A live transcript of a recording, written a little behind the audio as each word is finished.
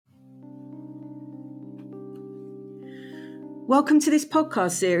Welcome to this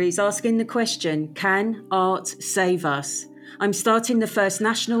podcast series asking the question, can art save us? I'm starting the first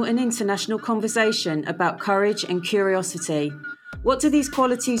national and international conversation about courage and curiosity. What do these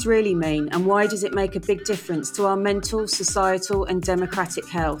qualities really mean, and why does it make a big difference to our mental, societal and democratic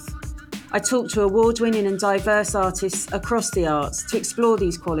health? I talk to award-winning and diverse artists across the arts to explore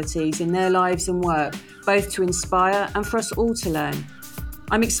these qualities in their lives and work, both to inspire and for us all to learn.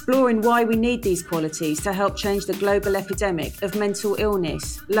 I'm exploring why we need these qualities to help change the global epidemic of mental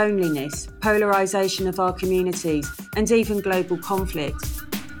illness, loneliness, polarisation of our communities, and even global conflict.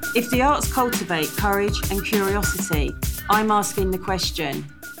 If the arts cultivate courage and curiosity, I'm asking the question,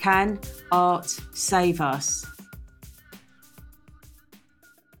 can art save us?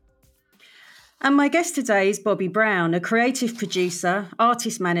 And my guest today is Bobby Brown, a creative producer,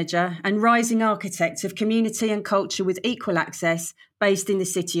 artist manager, and rising architect of community and culture with equal access based in the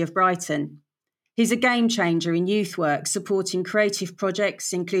city of Brighton. He's a game changer in youth work, supporting creative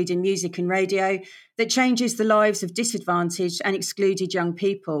projects, including music and radio, that changes the lives of disadvantaged and excluded young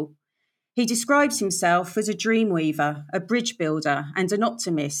people. He describes himself as a dream weaver, a bridge builder, and an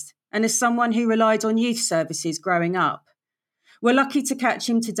optimist, and as someone who relied on youth services growing up. We're lucky to catch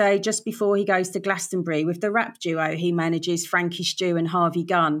him today just before he goes to Glastonbury with the rap duo he manages, Frankie Stew and Harvey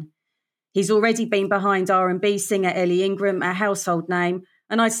Gunn. He's already been behind R&B singer Ellie Ingram, a household name,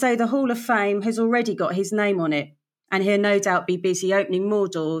 and I'd say the Hall of Fame has already got his name on it, and he'll no doubt be busy opening more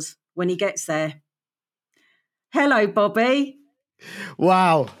doors when he gets there. Hello, Bobby.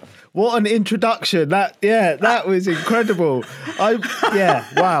 Wow. What an introduction. That was incredible.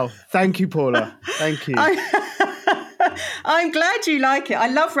 Wow. Thank you, Paula. Thank you. I'm glad you like it. I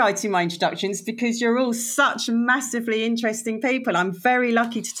love writing my introductions because you're all such massively interesting people. I'm very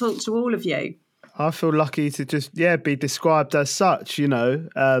lucky to talk to all of you. I feel lucky to just, be described as such,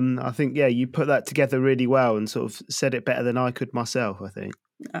 I think, you put that together really well and sort of said it better than I could myself, I think.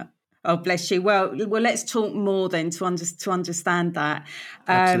 Oh, bless you. Well, let's talk more then to understand that.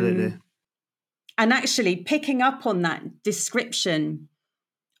 Absolutely. And actually picking up on that description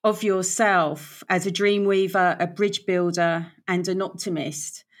of yourself as a dream weaver, a bridge builder, and an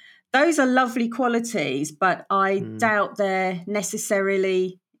optimist. Those are lovely qualities, but I doubt they're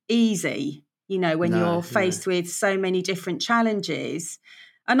necessarily easy, when you're faced with so many different challenges.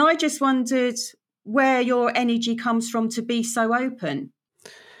 And I just wondered where your energy comes from to be so open.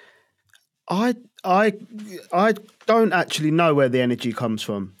 I don't actually know where the energy comes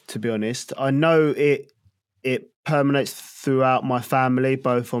from, to be honest. I know it permeates throughout my family,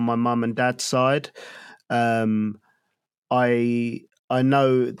 both on my mum and dad's side. I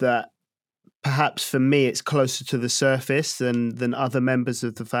know that perhaps for me it's closer to the surface than other members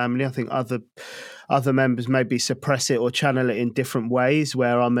of the family. I think other members maybe suppress it or channel it in different ways,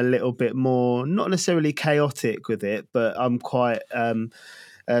 where I'm a little bit more, not necessarily chaotic with it, but I'm quite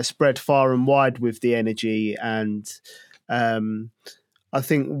spread far and wide with the energy. And I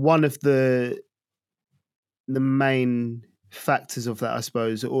think one of the main factors of that, I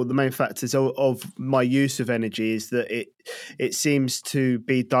suppose, or the main factors of my use of energy is that it seems to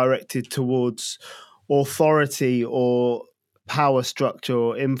be directed towards authority or power structure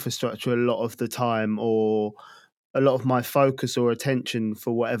or infrastructure a lot of the time, or a lot of my focus or attention,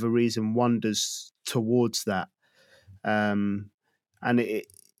 for whatever reason, wanders towards that. And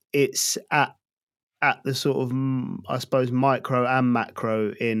it's at the sort of, I suppose, micro and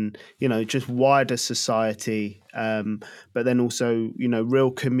macro in, just wider society, but then also, real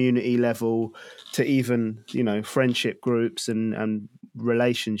community level to even, friendship groups and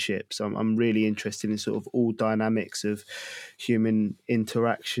relationships. I'm really interested in sort of all dynamics of human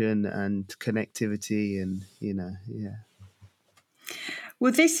interaction and connectivity and,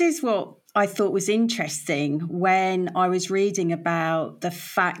 Well, this is what I thought was interesting when I was reading about the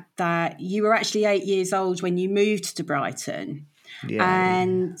fact that you were actually 8 years old when you moved to Brighton,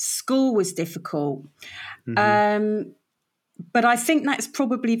 and school was difficult. Mm-hmm. But I think that's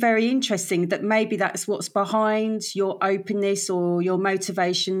probably very interesting, that maybe that's what's behind your openness or your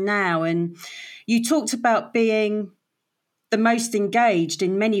motivation now. And you talked about being the most engaged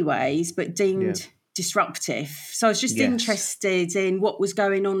in many ways, but deemed disruptive. So I was just interested in what was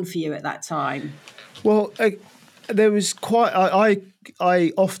going on for you at that time. Well, there was quite.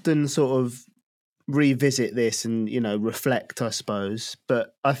 I often sort of revisit this and reflect, I suppose.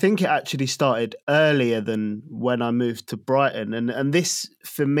 But I think it actually started earlier than when I moved to Brighton, and this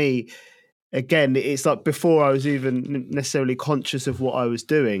for me, again, it's like before I was even necessarily conscious of what I was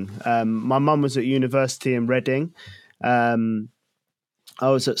doing. My mum was at university in Reading. I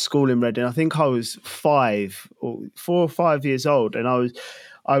was at school in Reading. I think I was 4 or 5 years old, and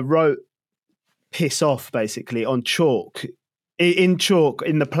I wrote "piss off" basically on chalk in chalk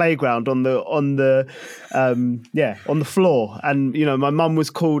in the playground on the on the floor. And my mum was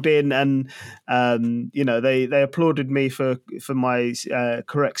called in, and they applauded me for my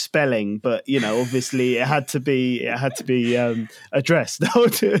correct spelling, but obviously it had to be addressed.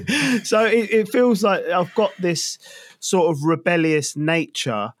 So it feels like I've got this sort of rebellious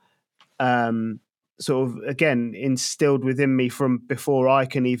nature, sort of again instilled within me from before I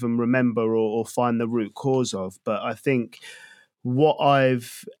can even remember or find the root cause of. But I think what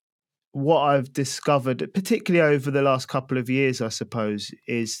I've discovered, particularly over the last couple of years, I suppose,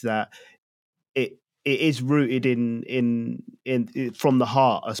 is that it is rooted in from the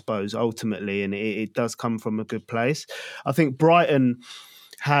heart, I suppose, ultimately, and it does come from a good place. I think Brighton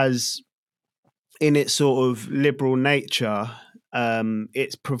has, in its sort of liberal nature,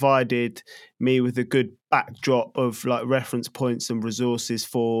 it's provided me with a good backdrop of like reference points and resources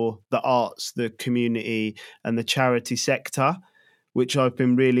for the arts, the community, and the charity sector, which I've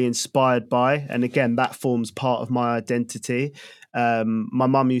been really inspired by. And again, that forms part of my identity. My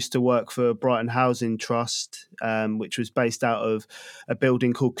mum used to work for Brighton Housing Trust, which was based out of a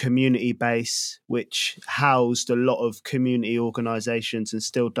building called Community Base, which housed a lot of community organisations and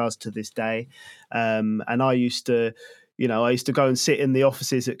still does to this day. And I used to go and sit in the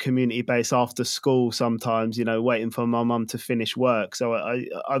offices at Community Base after school sometimes, waiting for my mum to finish work. So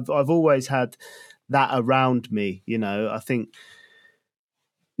I've always had that around me. I think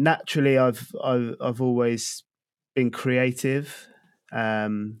naturally I've always been creative,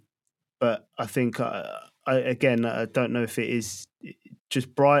 but I think I don't know if it is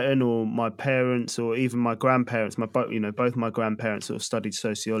just Brighton or my parents or even my grandparents. Both my grandparents sort of studied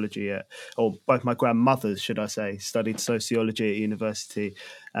sociology or both my grandmothers, should I say, studied sociology at university.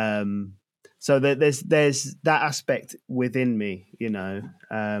 So there's that aspect within me,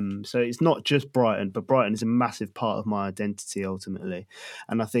 So it's not just Brighton, but Brighton is a massive part of my identity ultimately,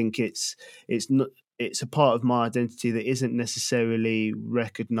 and I think it's a part of my identity that isn't necessarily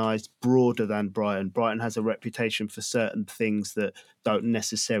recognised broader than Brighton. Brighton has a reputation for certain things that don't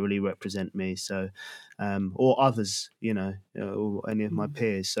necessarily represent me, so or others, or any of my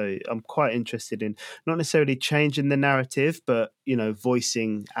peers. So I'm quite interested in not necessarily changing the narrative, but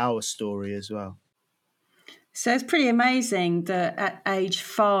voicing our story as well. So it's pretty amazing that at age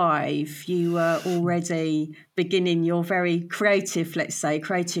 5 you were already beginning your very creative, let's say,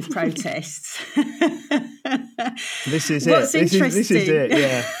 creative protests. This is What's it. This is it.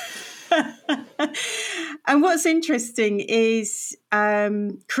 Yeah. And what's interesting is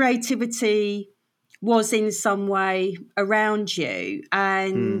creativity was in some way around you,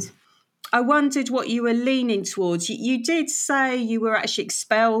 and I wondered what you were leaning towards. You did say you were actually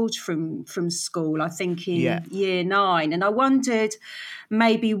expelled from school, I think in year 9, and I wondered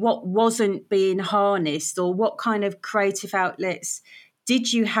maybe what wasn't being harnessed, or what kind of creative outlets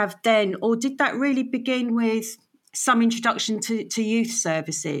did you have then, or did that really begin with some introduction to youth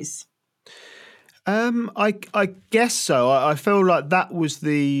services? I guess so. I feel like that was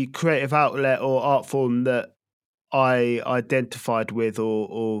the creative outlet or art form that I identified with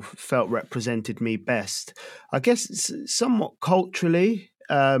or felt represented me best. I guess it's somewhat culturally,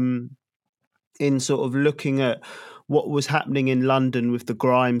 in sort of looking at what was happening in London with the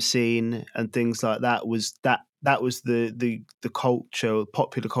grime scene and things like that, was the culture,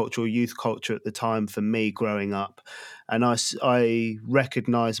 popular culture or youth culture at the time for me growing up. And I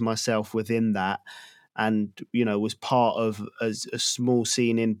recognised myself within that, and was part of a small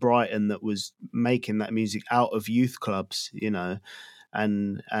scene in Brighton that was making that music out of youth clubs,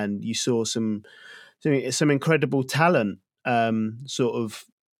 and you saw some incredible talent, sort of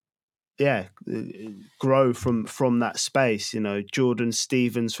grow from that space. Jordan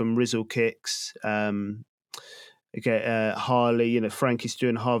Stevens from Rizzle Kicks, Harley, Frankie Stewart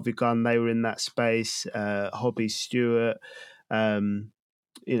and Harvey Gunn, they were in that space. Hobby Stewart,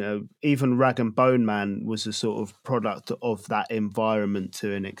 even Rag and Bone Man was a sort of product of that environment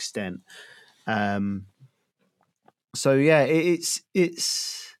to an extent. So yeah, it's.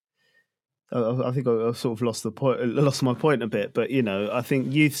 I think I sort of lost my point a bit, but I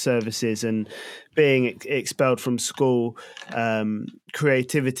think youth services and being expelled from school,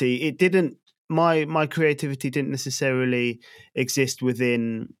 creativity. It didn't. My creativity didn't necessarily exist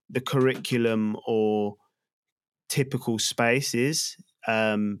within the curriculum or typical spaces,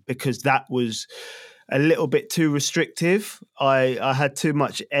 because that was a little bit too restrictive. I had too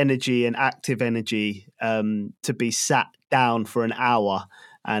much energy and active energy to be sat down for an hour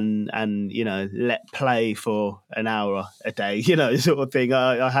and let play for an hour a day, sort of thing.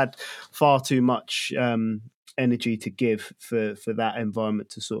 I had far too much energy to give for that environment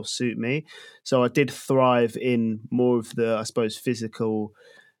to sort of suit me. So I did thrive in more of the, I suppose, physical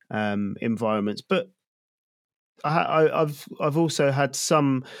environments, but I've also had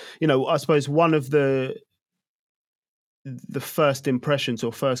some, I suppose one of the first impressions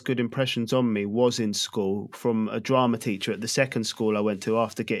or first good impressions on me was in school from a drama teacher at the second school I went to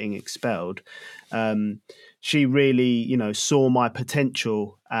after getting expelled. She really, saw my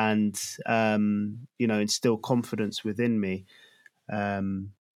potential and, instilled confidence within me.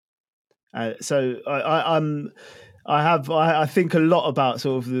 So I think a lot about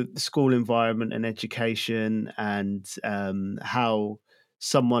sort of the school environment and education and how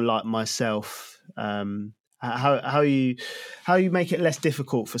someone like myself, how you make it less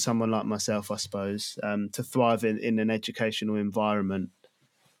difficult for someone like myself, I suppose, to thrive in an educational environment.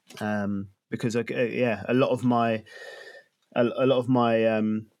 Because a lot of my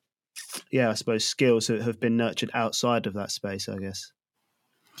I suppose skills have been nurtured outside of that space, I guess.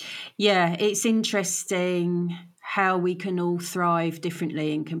 Yeah, it's interesting how we can all thrive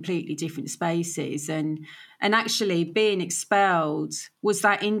differently in completely different spaces. And actually being expelled, was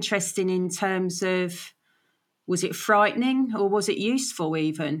that interesting in terms of, was it frightening or was it useful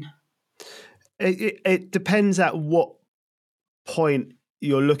even? It depends at what point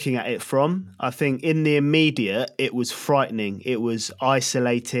you're looking at it from. I think in the immediate, it was frightening. It was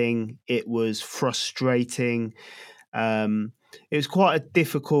isolating. It was frustrating. It was quite a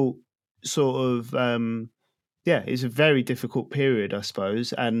difficult sort of, it's a very difficult period, I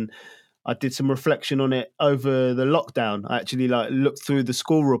suppose. And I did some reflection on it over the lockdown. I actually looked through the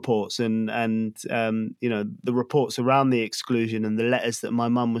school reports and the reports around the exclusion and the letters that my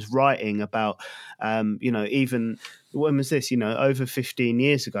mum was writing about, even when was this? Over 15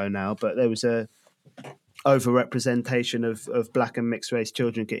 years ago now. But there was a overrepresentation of black and mixed race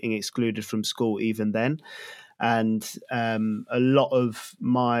children getting excluded from school even then, and a lot of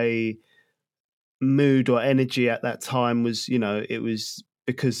my mood or energy at that time was, it was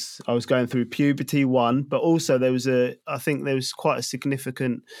because I was going through puberty, one, but also I think there was quite a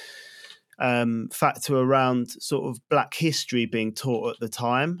significant factor around sort of black history being taught at the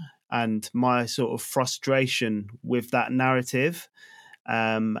time and my sort of frustration with that narrative.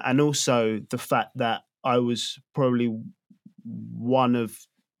 And also the fact that I was probably one of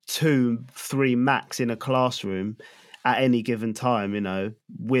 2, 3 max in a classroom at any given time,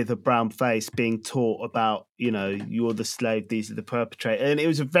 with a brown face being taught about, you're the slave, these are the perpetrator. And it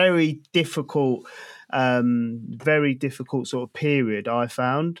was a very difficult sort of period, I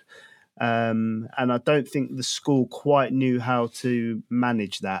found. And I don't think the school quite knew how to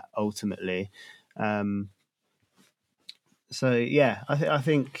manage that ultimately. I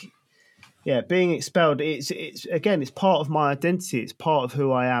think being expelled, it's again, it's part of my identity. It's part of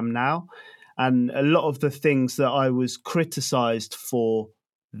who I am now. And a lot of the things that I was criticized for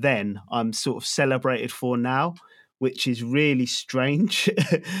then, I'm sort of celebrated for now, which is really strange.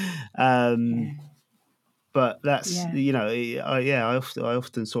 But that's, I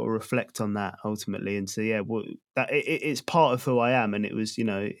often sort of reflect on that ultimately and say, it's part of who I am. And it was,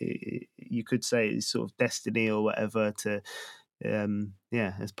 you could say it's sort of destiny or whatever to,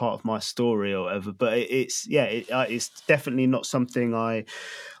 as part of my story or whatever. But it's definitely not something I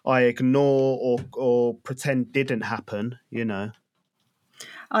ignore or pretend didn't happen.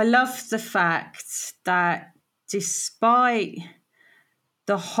 I love the fact that despite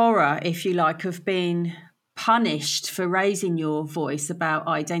the horror, if you like, of being punished for raising your voice about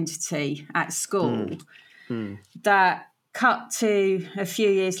identity at school, that cut to a few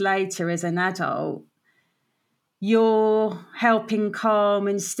years later as an adult, you're helping calm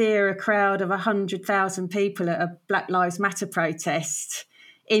and steer a crowd of 100,000 people at a Black Lives Matter protest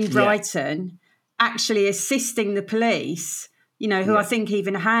in Brighton, actually assisting the police, who I think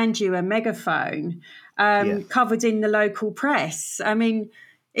even hand you a megaphone, covered in the local press. I mean,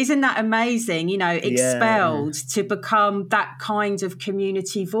 isn't that amazing, expelled to become that kind of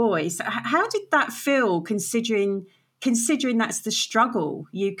community voice? How did that feel considering that's the struggle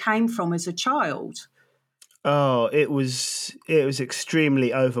you came from as a child? Oh, it was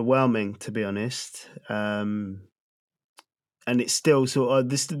extremely overwhelming, to be honest. And it's still sort of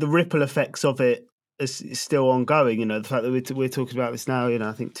the ripple effects of it is still ongoing. The fact that we're talking about this now,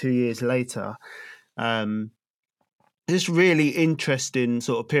 I think 2 years later. This really interesting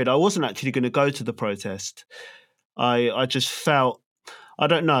sort of period. I wasn't actually going to go to the protest. I just felt, I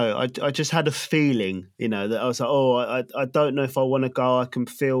don't know. I just had a feeling, that I was like, I don't know if I want to go. I can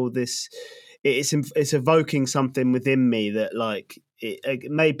feel this. It's evoking something within me that, like,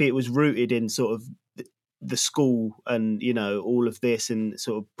 maybe it was rooted in sort of the school and, you know, all of this, and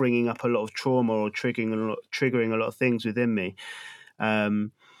sort of bringing up a lot of trauma or triggering a lot of things within me.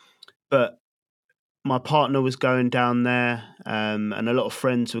 But my partner was going down there, and a lot of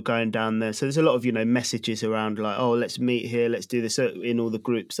friends were going down there. So there's a lot of, you know, messages around like, oh, let's meet here, let's do this, in all the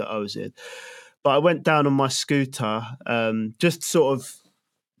groups that I was in. But I went down on my scooter, just sort of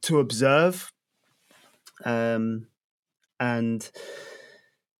to observe. And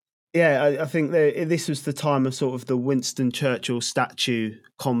yeah, I think this was the time of sort of the Winston Churchill statue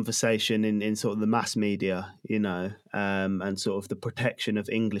conversation in sort of the mass media, you know, and sort of the protection of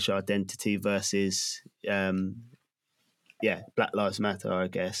English identity versus, Black Lives Matter, I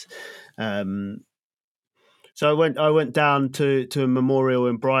guess. So I went down to a memorial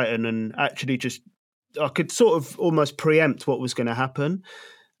in Brighton, and actually just I could sort of almost preempt what was going to happen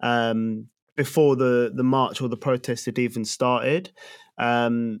before the march or the protest had even started.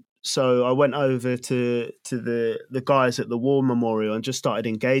 So I went over to the guys at the War Memorial and just started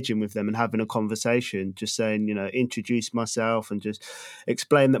engaging with them and having a conversation, just saying, you know, introduce myself and just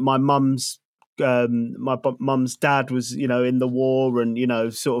explain that my mum's dad was, you know, in the war, and, you know,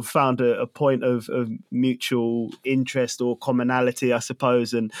 sort of found a point of mutual interest or commonality, I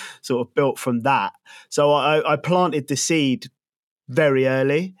suppose, and sort of built from that. So I planted the seed very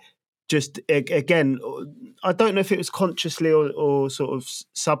early. Just again, I don't know if it was consciously or sort of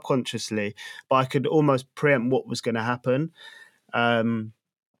subconsciously, but I could almost preempt what was going to happen. And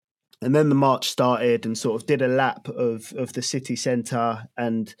then the march started and sort of did a lap of the city centre.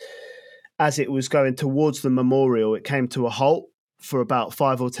 And as it was going towards the memorial, it came to a halt for about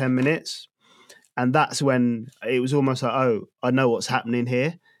 5 or 10 minutes. And that's when it was almost like, oh, I know what's happening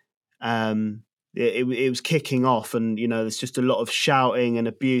here. It was kicking off, and, you know, there's just a lot of shouting and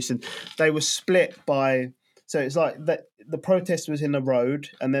abuse, and they were split by. So it's like the protest was in a road,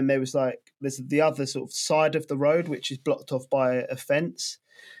 and then there's the other sort of side of the road which is blocked off by a fence,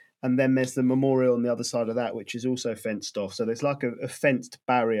 and then there's the memorial on the other side of that which is also fenced off. So there's like a fenced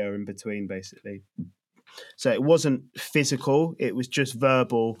barrier in between, basically. So it wasn't physical; it was just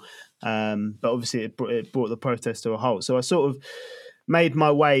verbal. But obviously, it brought the protest to a halt. So I sort of made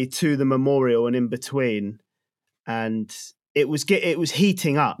my way to the memorial and in between, and it was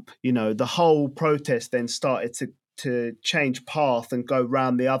heating up. You know, the whole protest then started to change path and go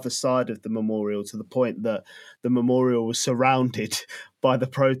round the other side of the memorial, to the point that the memorial was surrounded by the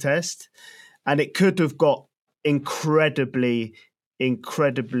protest, and it could have got incredibly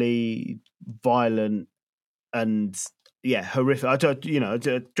violent and horrific. I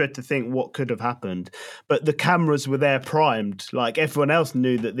dread to think what could have happened, but the cameras were there primed. Like, everyone else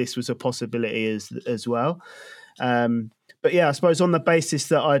knew that this was a possibility as well. But yeah, I suppose on the basis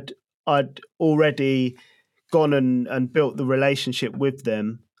that I'd already gone and built the relationship with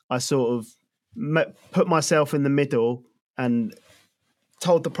them, I sort of put myself in the middle and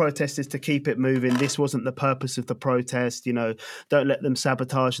told the protesters to keep it moving. This wasn't the purpose of the protest. You know, don't let them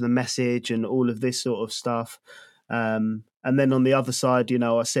sabotage the message and all of this sort of stuff. And then on the other side, you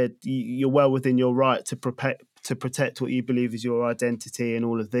know, I said, you're well within your right to protect what you believe is your identity and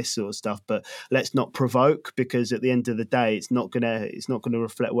all of this sort of stuff, but let's not provoke, because at the end of the day, it's not gonna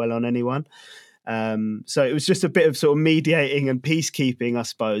reflect well on anyone. So it was just a bit of sort of mediating and peacekeeping, I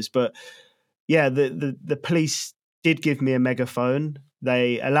suppose. But yeah, the police did give me a megaphone.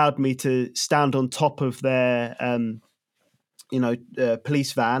 They allowed me to stand on top of their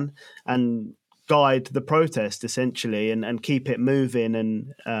police van and guide the protest, essentially, and keep it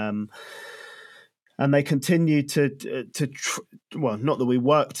moving. And they continued well, not that we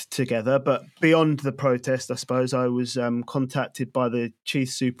worked together, but beyond the protest, I suppose, I was contacted by the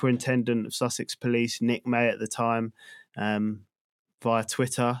Chief Superintendent of Sussex Police, Nick May, at the time, via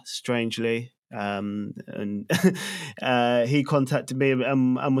Twitter, strangely. And he contacted me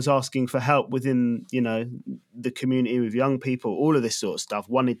and was asking for help within, you know, the community with young people, all of this sort of stuff.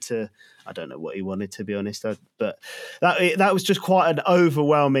 I don't know what he wanted, to be honest, but that was just quite an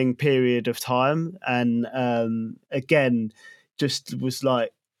overwhelming period of time. And again, just was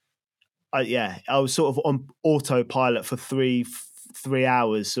like, I was sort of on autopilot for three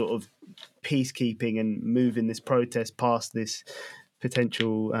hours, sort of peacekeeping and moving this protest past this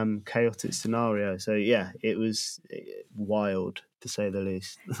potential chaotic scenario. So yeah, it was wild, to say the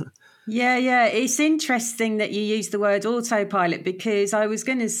least. Yeah, it's interesting that you use the word autopilot, because I was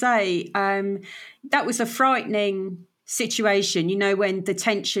going to say that was a frightening situation, you know, when the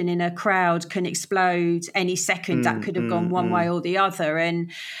tension in a crowd can explode any second. That could have gone one way or the other,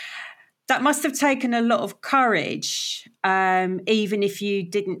 and that must have taken a lot of courage, even if you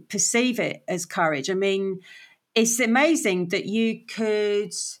didn't perceive it as courage. I mean, it's amazing that you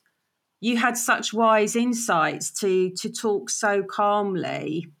could you had such wise insights to talk so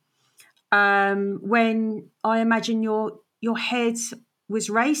calmly, when I imagine your head was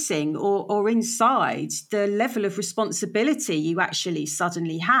racing, or inside, the level of responsibility you actually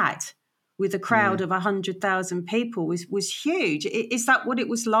suddenly had with a crowd of 100,000 people was huge. Is that what it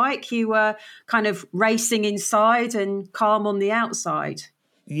was like? You were kind of racing inside and calm on the outside?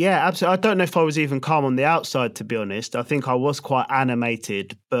 Yeah, absolutely. I don't know if I was even calm on the outside, to be honest. I think I was quite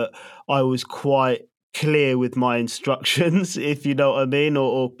animated, but I was quite clear with my instructions, if you know what I mean,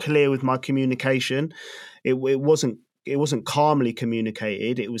 or clear with my communication. It wasn't calmly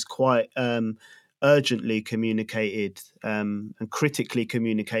communicated. It was quite urgently communicated, and critically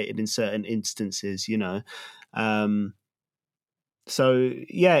communicated in certain instances. So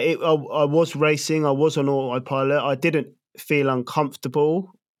yeah, I was racing. I was on autopilot. I didn't feel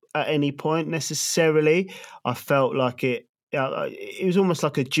uncomfortable at any point necessarily. I felt like it was almost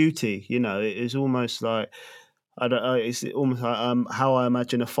like a duty. It was almost like I don't know. It's almost like how I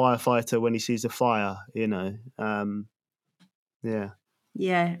imagine a firefighter when he sees a fire. Yeah,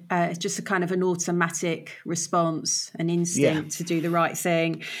 Yeah, it's just a kind of an automatic response, an yeah, instinct to do the right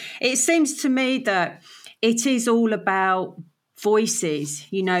thing. It seems to me that it is all about voices,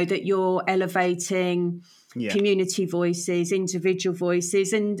 that you're elevating yeah, community voices, individual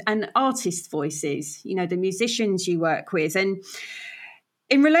voices, and artist voices, the musicians you work with. And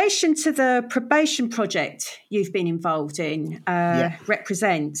in relation to the probation project you've been involved in, yeah,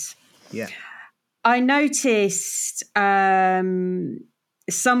 Represent, yeah. I noticed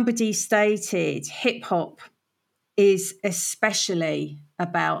somebody stated hip hop is especially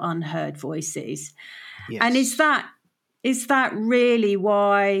about unheard voices. And is Yes. that really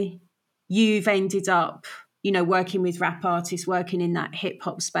why you've ended up, working with rap artists, working in that hip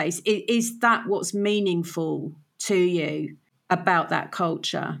hop space? Is that what's meaningful to you about that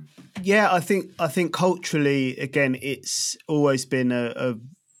culture? Yeah, I think culturally, again, it's always been a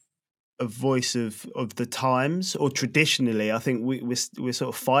voice of the times, or traditionally, I think we're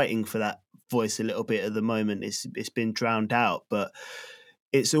sort of fighting for that voice a little bit at the moment. It's been drowned out, but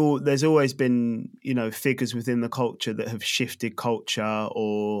there's always been figures within the culture that have shifted culture,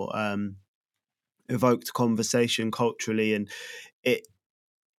 or evoked conversation culturally, and it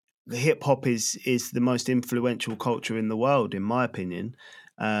hip hop is the most influential culture in the world, in my opinion.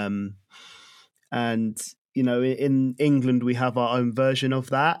 Um, and in England we have our own version of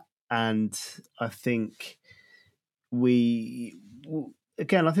that, and I think we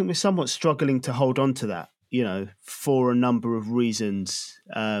again, I think we're somewhat struggling to hold on to that, for a number of reasons.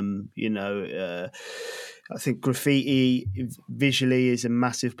 I think graffiti visually is a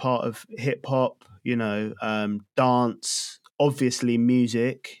massive part of hip hop, dance, obviously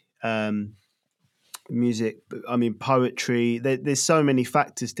music, I mean, poetry. There's so many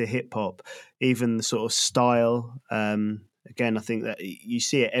factors to hip hop, even the sort of style. Again, I think that you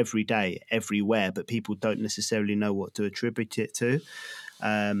see it every day, everywhere, but people don't necessarily know what to attribute it to.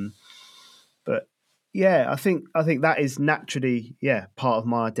 Um, but yeah, I think that is naturally, part of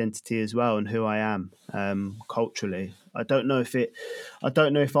my identity as well, and who I am, culturally. I don't know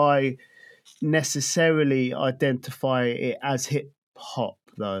if I necessarily identify it as hip hop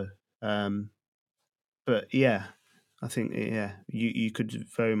though. But yeah, I think you could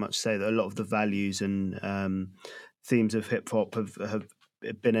very much say that a lot of the values and themes of hip hop have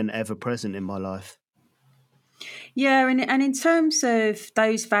been an ever present in my life. Yeah, and in terms of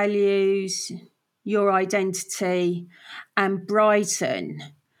those values, your identity, and Brighton,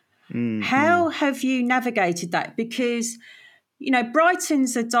 Mm-hmm. how have you navigated that? Because,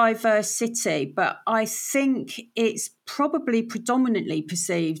 Brighton's a diverse city, but I think it's probably predominantly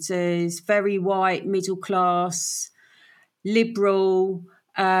perceived as very white, middle class, liberal.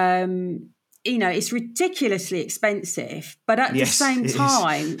 It's ridiculously expensive, but at the Yes, same it is.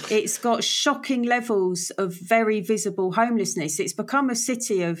 time, it's got shocking levels of very visible homelessness. It's become a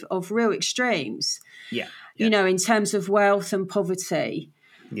city of real extremes, Yeah, yeah, in terms of wealth and poverty.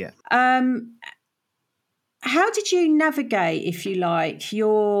 yeah. Um, how did you navigate, if you like,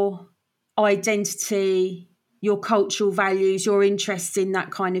 your identity, your cultural values, your interest in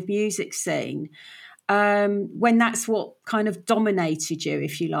that kind of music scene, when that's what kind of dominated you,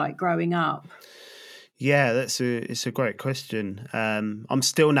 if you like, growing up? Yeah, it's a great question. I'm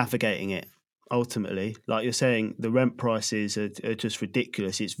still navigating it. Ultimately, like you're saying, the rent prices are just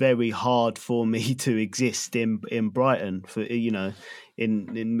ridiculous. It's very hard for me to exist in Brighton, for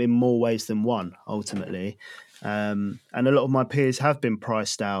in more ways than one. Ultimately, and a lot of my peers have been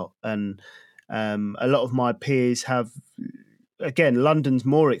priced out, and a lot of my peers have. Again, London's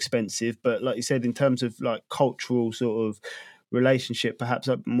more expensive, but like you said, in terms of like cultural sort of relationship. Perhaps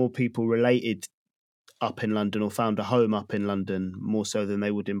more people related up in London or found a home up in London more so than they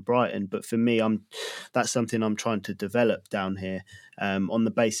would in Brighton. But for me, that's something I'm trying to develop down here, on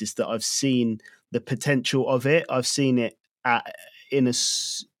the basis that I've seen the potential of it. I've seen it at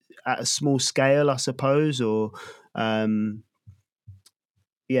a small scale, I suppose, or not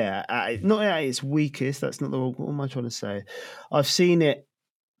at its weakest. That's not the what am I trying to say? I've seen it.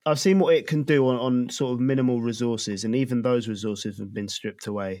 I've seen what it can do on sort of minimal resources, and even those resources have been stripped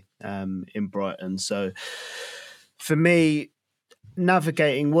away in Brighton. So for me,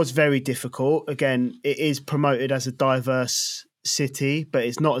 navigating was very difficult. Again, it is promoted as a diverse city, but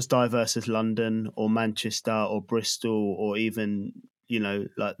it's not as diverse as London or Manchester or Bristol or even,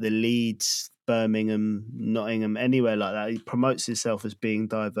 like the Leeds, Birmingham, Nottingham, anywhere like that. It promotes itself as being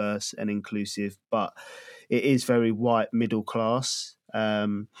diverse and inclusive, but it is very white middle class. I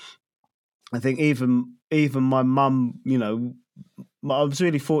think even my mum, I was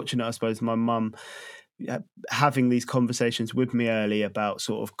really fortunate, I suppose, my mum having these conversations with me early about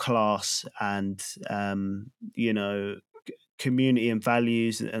sort of class and, community and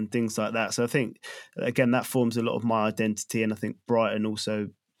values and things like that. So I think, again, that forms a lot of my identity. And I think Brighton also,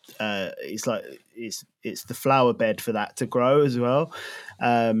 it's the flower bed for that to grow as well.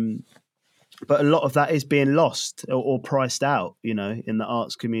 But a lot of that is being lost or priced out, in the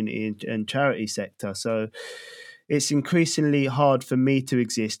arts community and charity sector. So it's increasingly hard for me to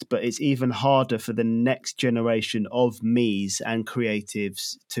exist, but it's even harder for the next generation of me's and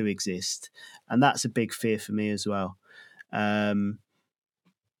creatives to exist. And that's a big fear for me as well.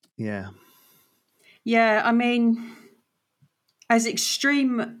 Yeah. Yeah, I mean, as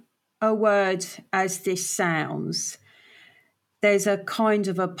extreme a word as this sounds, there's a kind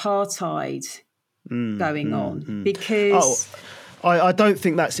of apartheid going on because... I don't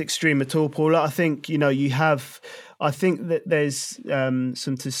think that's extreme at all, Paula. I think, I think that there's some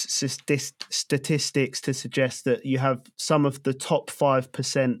statistics to suggest that you have some of the top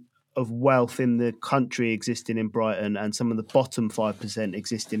 5% of wealth in the country existing in Brighton and some of the bottom 5%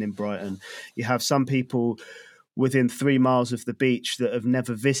 existing in Brighton. You have some people within 3 miles of the beach that have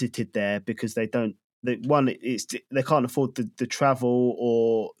never visited there because they can't afford the travel,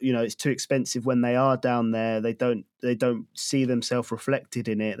 or it's too expensive when they are down there. They don't see themselves reflected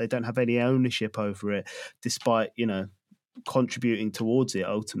in it. They don't have any ownership over it, despite contributing towards it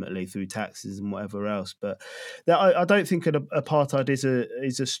ultimately through taxes and whatever else. But I don't think apartheid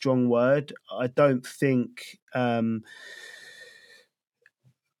is a strong word. I don't think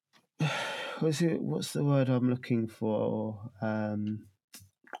what's the word I'm looking for?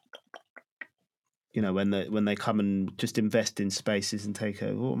 When they come and just invest in spaces and take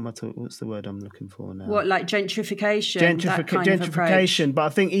over. What's the word I'm looking for now? What, like gentrification? That kind of gentrification. approach. But I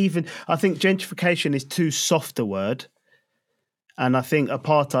think gentrification is too soft a word. And I think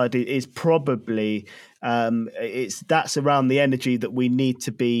apartheid is probably that's around the energy that we need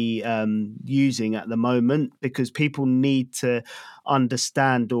to be using at the moment, because people need to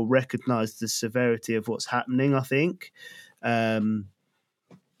understand or recognise the severity of what's happening. I think,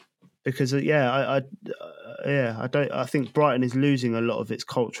 because I think Brighton is losing a lot of its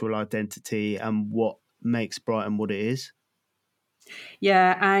cultural identity and what makes Brighton what it is.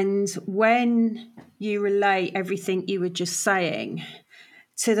 Yeah, and when you relate everything you were just saying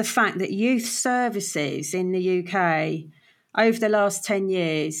to the fact that youth services in the UK over the last 10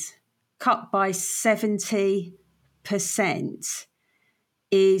 years cut by 70%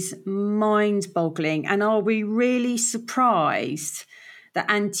 is mind-boggling. And are we really surprised that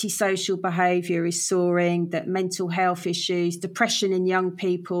antisocial behaviour is soaring, that mental health issues, depression in young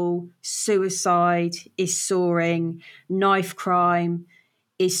people, suicide is soaring, knife crime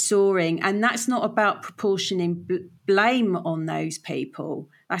is soaring? And that's not about proportioning blame on those people.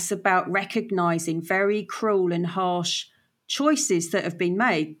 That's about recognising very cruel and harsh choices that have been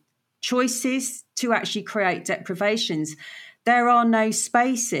made, choices to actually create deprivations. There are no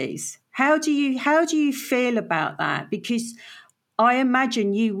spaces. How do you feel about that? Because I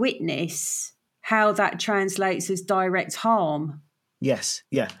imagine you witness how that translates as direct harm. Yes,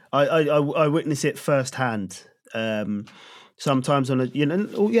 yeah, I witness it firsthand. Sometimes on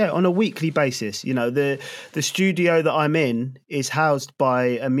a weekly basis. The studio that I'm in is housed by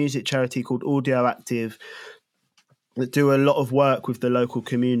a music charity called Audio Active that do a lot of work with the local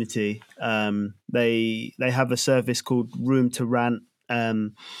community. They have a service called Room to Rant,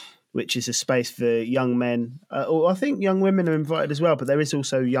 which is a space for young men. Or I think young women are invited as well, but there is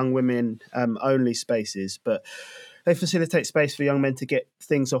also young women only spaces. But they facilitate space for young men to get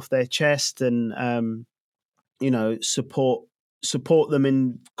things off their chest and support support them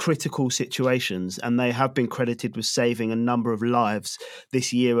in critical situations, and they have been credited with saving a number of lives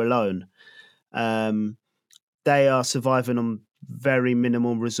this year alone. They are surviving on very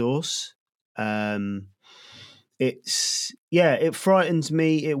minimal resource. It frightens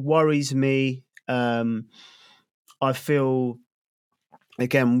me. It worries me. I feel,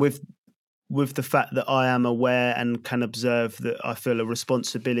 again, with the fact that I am aware and can observe, that I feel a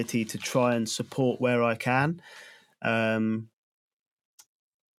responsibility to try and support where I can.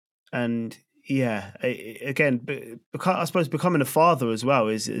 And yeah, again, I suppose becoming a father as well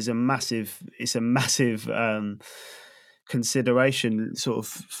is a massive. It's a massive consideration, sort of,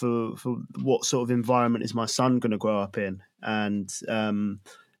 for what sort of environment is my son going to grow up in, and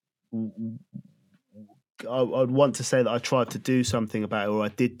I'd want to say that I tried to do something about it, or I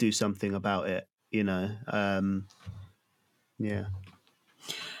did do something about it. Yeah.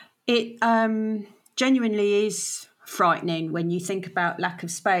 It genuinely is frightening when you think about lack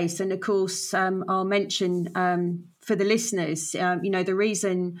of space. And of course, I'll mention for the listeners, the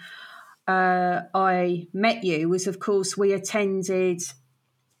reason I met you was, of course, we attended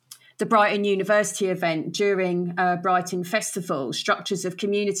the Brighton University event during Brighton Festival, Structures of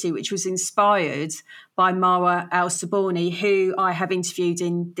Community, which was inspired by Marwa Al-Saborni, who I have interviewed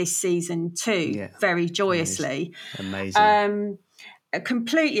in this season too, very joyously. Amazing.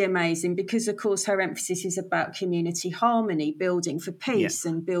 Completely amazing, because, of course, her emphasis is about community harmony, building for peace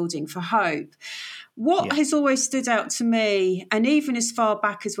and building for hope. What has always stood out to me, and even as far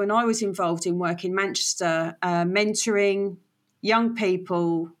back as when I was involved in work in Manchester, mentoring young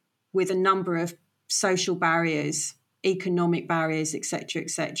people with a number of social barriers, economic barriers,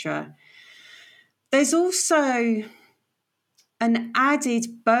 etc., there's also an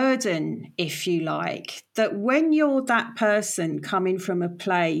added burden, if you like, that when you're that person coming from a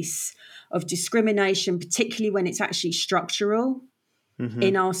place of discrimination, particularly when it's actually structural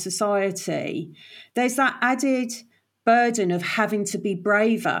in our society, there's that added burden of having to be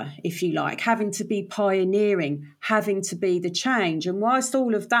braver, if you like, having to be pioneering, having to be the change. And whilst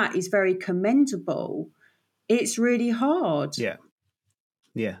all of that is very commendable, it's really hard. Yeah,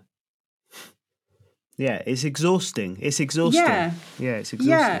 it's exhausting. It's exhausting. It's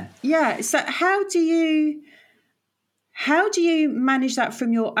exhausting. So how do you manage that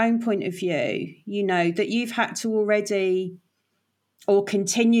from your own point of view, that you've had to already, or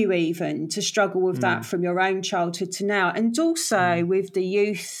continue even to struggle with that from your own childhood to now, and also with the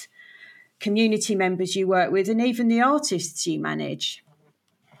youth community members you work with and even the artists you manage?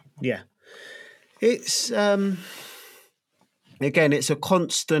 Yeah. It's, again, it's a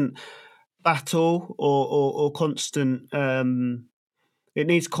constant battle, or constant, it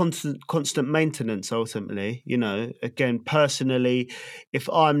needs constant maintenance, ultimately. Again, personally, if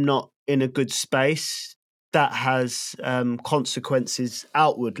I'm not in a good space, that has consequences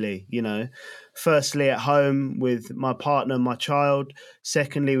outwardly. Firstly at home with my partner, my child.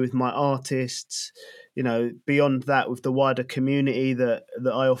 Secondly with my artists. Beyond that with the wider community that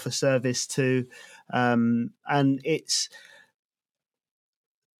I offer service to, and it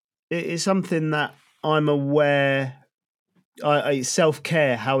is something that I'm aware. I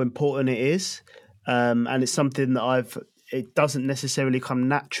self-care, how important it is, and it's something that it doesn't necessarily come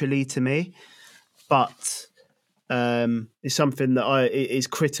naturally to me, but it's something that it is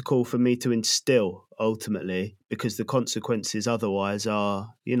critical for me to instill, ultimately, because the consequences otherwise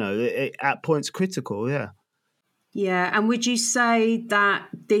are, at points critical. Yeah, and would you say that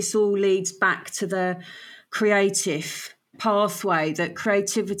this all leads back to the creative pathway, that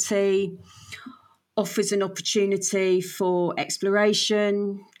creativity offers an opportunity for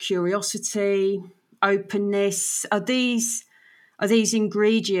exploration, curiosity, openness? Are these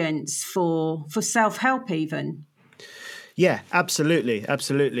ingredients for self-help even? Yeah, absolutely.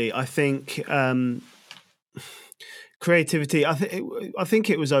 I think creativity. I think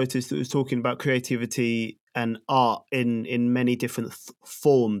it was Otis that was talking about creativity and art in many different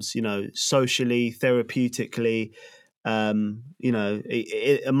forms. Socially, therapeutically.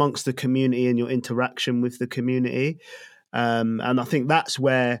 Amongst the community and your interaction with the community, and I think that's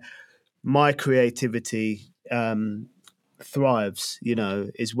where my creativity thrives.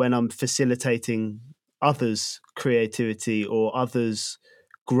 Is when I'm facilitating others' creativity or others'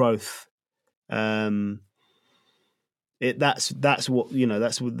 growth. That's what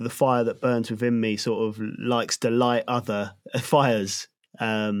that's what the fire that burns within me sort of likes to light other fires.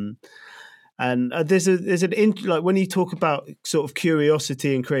 And there's like when you talk about sort of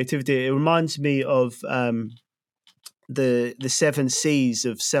curiosity and creativity, it reminds me of the 7 C's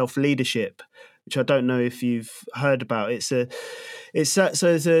of self leadership, which I don't know if you've heard about. There's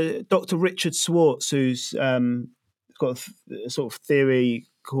a Dr. Richard Swartz, who's got a sort of theory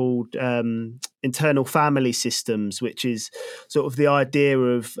called internal family systems, which is sort of the idea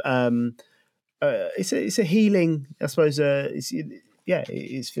of it's a healing, I suppose.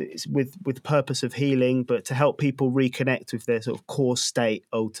 It's with purpose of healing, but to help people reconnect with their sort of core state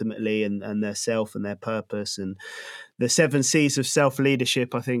ultimately, and their self and their purpose. And the 7 C's of self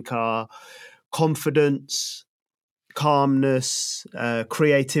leadership, I think, are confidence, calmness,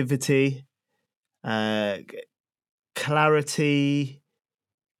 creativity, clarity,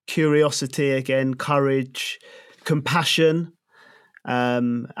 curiosity, again, courage, compassion.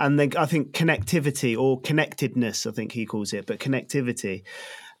 And then I think connectivity, or connectedness, I think he calls it, but connectivity.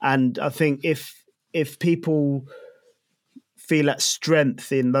 And I think if people feel that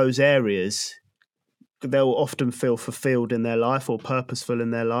strength in those areas, they'll often feel fulfilled in their life or purposeful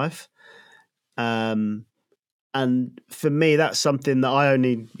in their life. And for me, that's something that I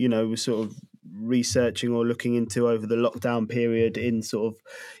only, was sort of researching or looking into over the lockdown period, in sort of,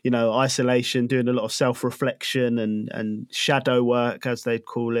 isolation, doing a lot of self-reflection and shadow work, as they'd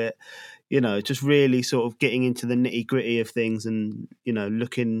call it, just really sort of getting into the nitty-gritty of things, and,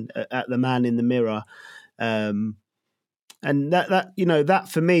 looking at the man in the mirror. And that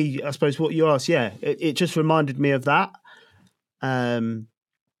for me, I suppose what you asked, it just reminded me of that.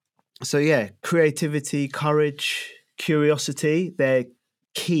 So yeah, creativity, courage, curiosity, they're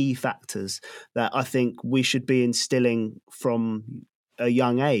key factors that I think we should be instilling from a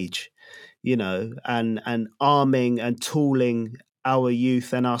young age, and arming and tooling our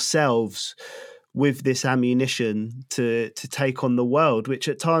youth and ourselves with this ammunition to take on the world, which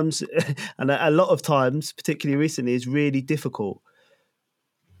at times, and a lot of times, particularly recently, is really difficult.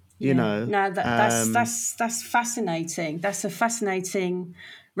 No, that's fascinating. That's a fascinating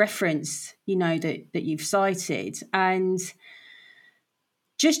reference, that you've cited. And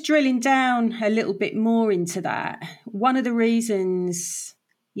just drilling down a little bit more into that, one of the reasons,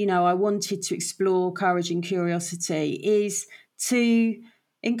 I wanted to explore courage and curiosity is to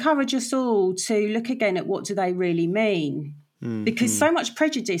encourage us all to look again at what do they really mean. Because so much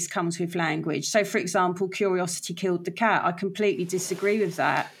prejudice comes with language. So, for example, curiosity killed the cat. I completely disagree with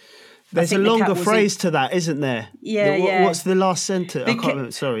that. There's a longer phrase to that, isn't there? Yeah, What's the last sentence? I can't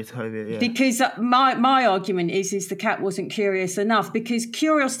remember. Sorry, Toby. Yeah. Because my argument is the cat wasn't curious enough. Because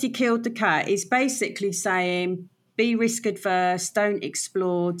curiosity killed the cat is basically saying, be risk adverse, don't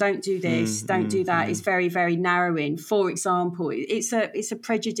explore, don't do this, don't do that. It's very, very narrowing. For example, it's a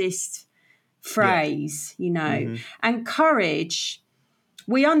prejudiced phrase, And courage,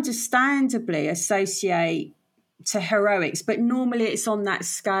 we understandably associate to heroics, but normally it's on that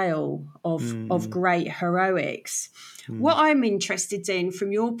scale of great heroics. What I'm interested in,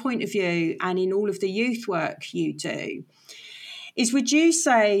 from your point of view and in all of the youth work you do, is, would you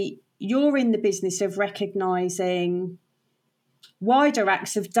say you're in the business of recognising wider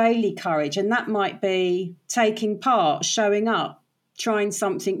acts of daily courage, and that might be taking part, showing up, trying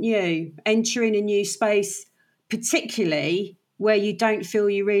something new, entering a new space, particularly where you don't feel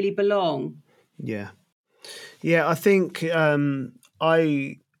you really belong? Yeah, I think I'm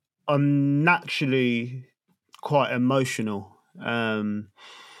naturally quite emotional, and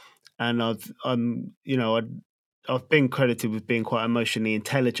I've been credited with being quite emotionally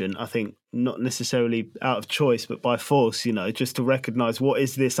intelligent. I think not necessarily out of choice, but by force. Just to recognise, what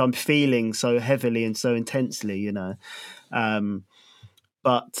is this I'm feeling so heavily and so intensely.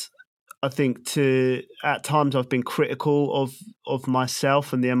 But I think at times I've been critical of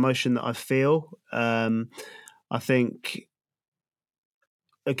myself and the emotion that I feel. I think,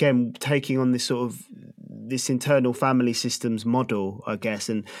 again, taking on this internal family systems model, I guess,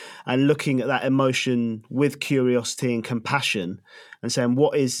 and looking at that emotion with curiosity and compassion, and saying,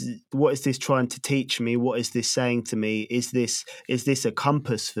 what is this trying to teach me? What is this saying to me? Is this a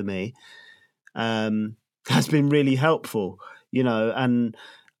compass for me? Has been really helpful, and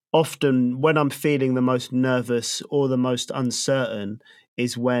often when I'm feeling the most nervous or the most uncertain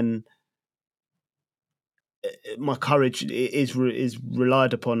is when my courage is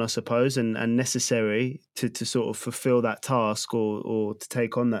relied upon, I suppose, and necessary to sort of fulfill that task, or to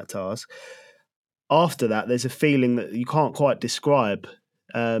take on that task. After that, there's a feeling that you can't quite describe.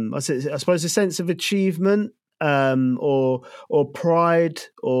 I suppose a sense of achievement, or pride,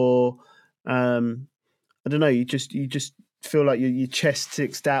 or I don't know. You just feel like your chest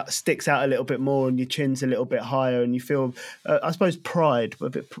sticks out a little bit more, and your chin's a little bit higher, and you feel, I suppose, pride,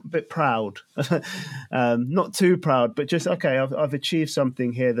 a bit proud. Not too proud, but just, okay, I've achieved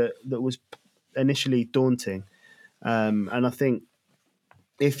something here that was initially daunting. And I think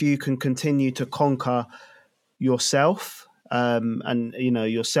if you can continue to conquer yourself, and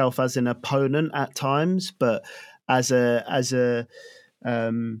yourself as an opponent at times, but as a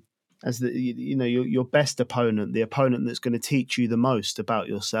as the your best opponent, the opponent that's going to teach you the most about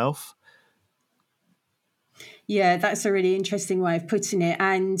yourself. Yeah, that's a really interesting way of putting it.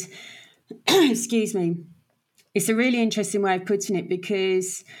 And excuse me, it's a really interesting way of putting it,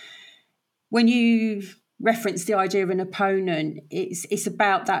 because when you reference the idea of an opponent, it's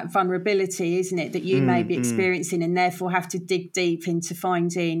about that vulnerability, isn't it, that you may be experiencing, and therefore have to dig deep into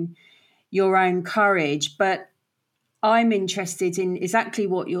finding your own courage. But I'm interested in exactly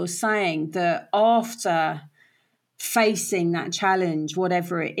what you're saying, that after facing that challenge,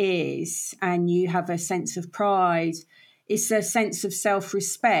 whatever it is, and you have a sense of pride, it's a sense of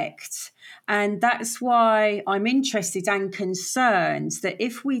self-respect. And that's why I'm interested and concerned that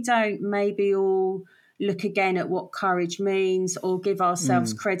if we don't maybe all look again at what courage means, or give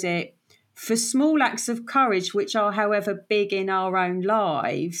ourselves credit for small acts of courage, which are, however big in our own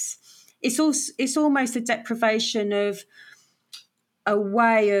lives, it's almost a deprivation of a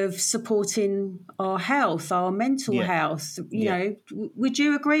way of supporting our health, our mental health. Would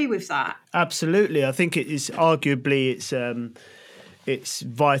you agree with that? Absolutely. I think it is arguably it's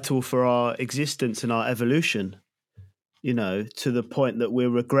vital for our existence and our evolution, to the point that we're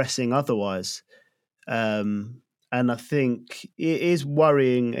regressing otherwise. And I think it is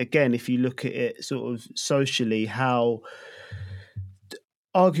worrying, again, if you look at it sort of socially, how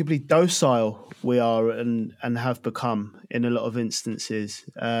arguably docile we are and have become in a lot of instances.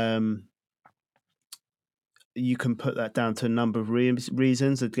 You can put that down to a number of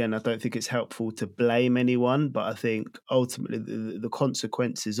reasons. Again, I don't think it's helpful to blame anyone, but I think ultimately the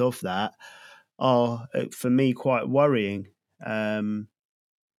consequences of that are, for me, quite worrying. So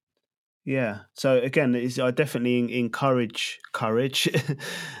again, I definitely encourage courage,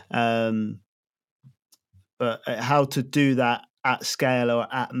 but how to do that at scale or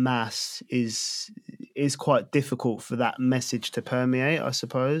at mass is quite difficult for that message to permeate, I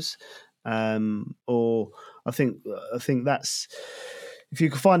suppose. Or I think that's, if you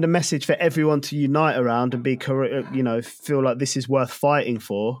can find a message for everyone to unite around and be feel like this is worth fighting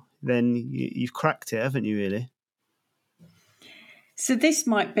for, then you've cracked it, haven't you? Really. So this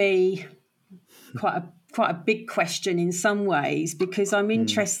might be quite a big question in some ways, because I'm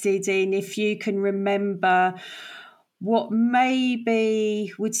interested in if you can remember what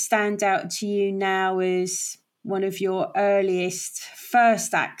maybe would stand out to you now as one of your earliest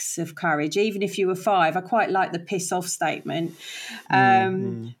first acts of courage, even if you were 5. I quite like the piss off statement.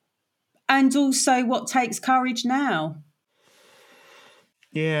 And also what takes courage now.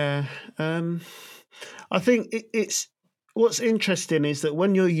 Yeah. I think it's what's interesting is that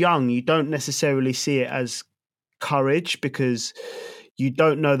when you're young, you don't necessarily see it as courage because you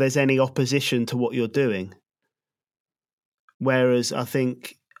don't know there's any opposition to what you're doing. Whereas I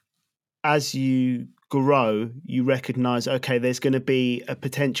think as you grow, you recognize, okay, there's going to be a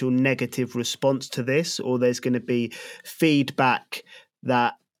potential negative response to this, or there's going to be feedback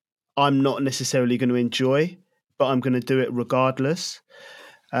that I'm not necessarily going to enjoy, but I'm going to do it regardless.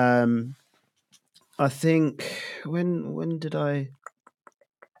 I think when did I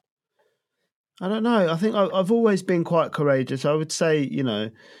don't know. I think I've always been quite courageous. I would say,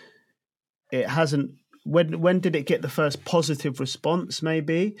 it hasn't. When did it get the first positive response?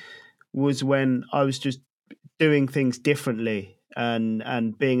 Maybe was when I was just doing things differently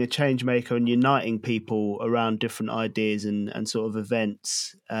and being a change maker and uniting people around different ideas and sort of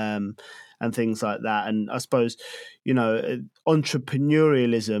events and things like that. And I suppose,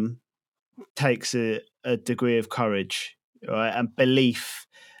 entrepreneurialism takes a degree of courage, right, and belief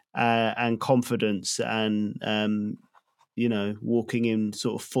and confidence and walking in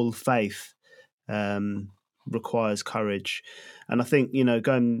sort of full faith requires courage. And I think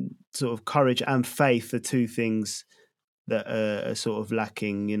going sort of courage and faith are two things that are sort of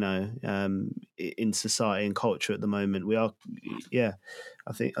lacking, in society and culture at the moment. We are, I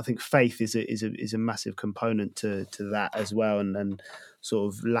think faith is a massive component to that as well, and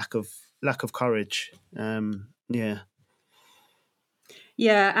sort of lack of courage.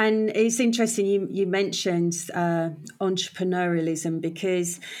 Yeah, and it's interesting you mentioned entrepreneurialism,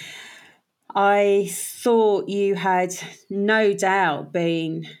 because I thought you had no doubt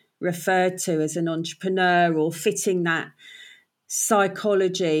been referred to as an entrepreneur or fitting that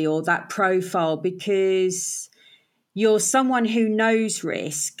psychology or that profile, because you're someone who knows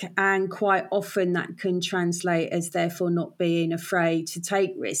risk, and quite often that can translate as therefore not being afraid to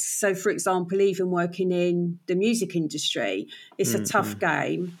take risks. So, for example, even working in the music industry, it's a tough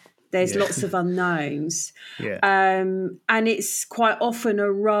game. There's lots of unknowns. And it's quite often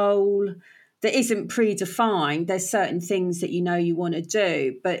a role that isn't predefined. There's certain things that you want to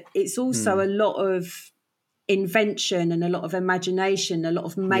do, but it's also a lot of invention and a lot of imagination, a lot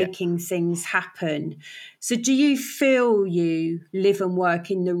of Yeah. making things happen. So do you feel you live and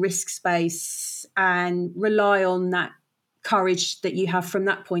work in the risk space and rely on that courage that you have from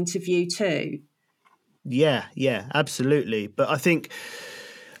that point of view too? Yeah, absolutely. But I think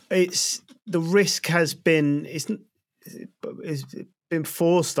it's the risk has been it's been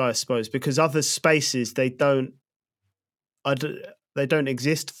forced, I suppose, because other spaces I don't, they don't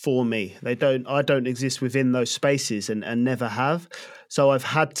exist for me. I don't exist within those spaces and never have. So I've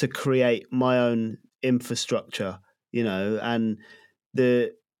had to create my own infrastructure, and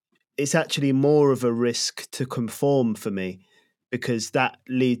the it's actually more of a risk to conform for me because that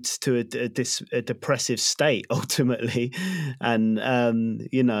leads to a depressive state ultimately, and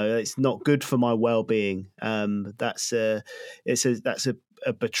it's not good for my well-being. That's a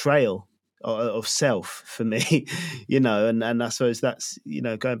betrayal of self for me, and I suppose that's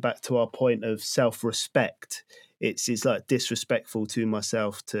going back to our point of self-respect. It's like disrespectful to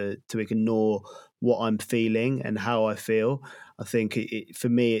myself to ignore what I'm feeling and how I feel. I think for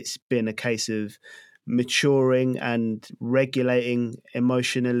me, it's been a case of maturing and regulating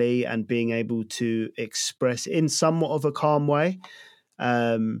emotionally and being able to express in somewhat of a calm way.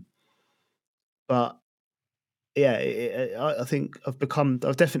 But yeah, I think I've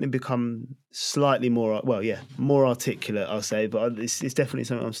definitely become slightly more, well, yeah, more articulate, I'll say, but it's definitely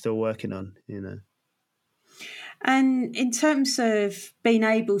something I'm still working on. And in terms of being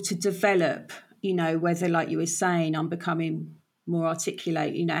able to develop, whether, like you were saying, I'm becoming more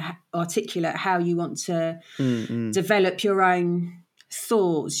articulate how you want to Mm, develop your own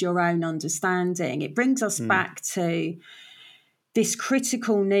thoughts, your own understanding. It brings us mm, back to this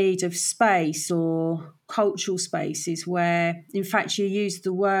critical need of space or cultural spaces where, in fact, you use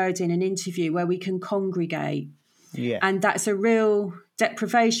the word in an interview where we can congregate. yeah. And that's a real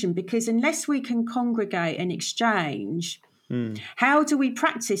deprivation because unless we can congregate and exchange, Mm, how do we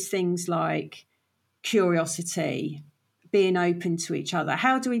practice things like curiosity, being open to each other?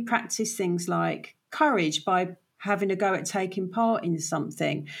 How do we practice things like courage by having a go at taking part in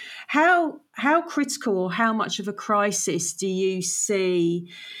something? How critical or how much of a crisis do you see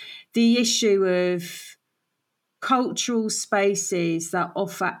the issue of cultural spaces that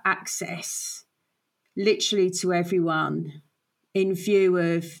offer access literally to everyone in view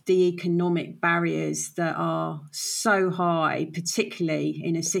of the economic barriers that are so high, particularly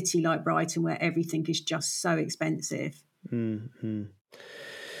in a city like Brighton where everything is just so expensive? mm, mm.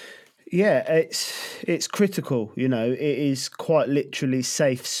 Yeah, it's critical. It is quite literally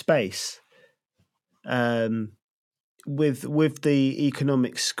safe space. Um, with the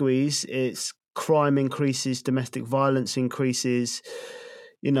economic squeeze, it's crime increases, domestic violence increases.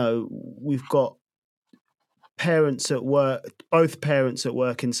 We've got parents at work, both parents at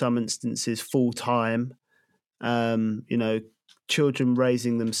work in some instances full time. Children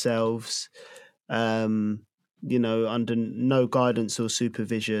raising themselves. Under no guidance or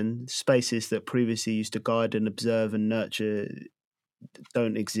supervision. Spaces that previously used to guide and observe and nurture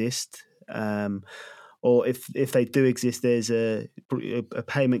don't exist. Or if they do exist, there's a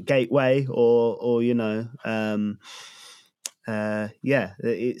payment gateway, or yeah,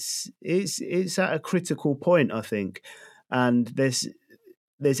 it's at a critical point, I think, and there's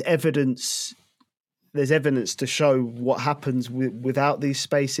evidence there's evidence to show what happens without these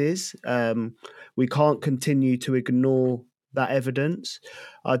spaces. We can't continue to ignore that evidence.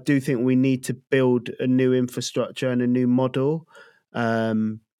 I do think we need to build a new infrastructure and a new model,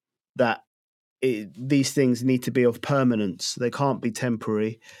 that these things need to be of permanence. They can't be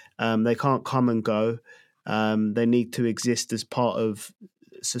temporary. They can't come and go. They need to exist as part of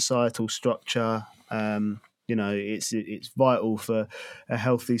societal structure. It's vital for a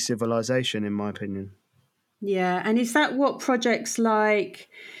healthy civilization, in my opinion. Yeah. And is that what projects like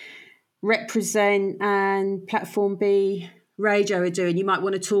Represent and Platform B Radio are doing? You might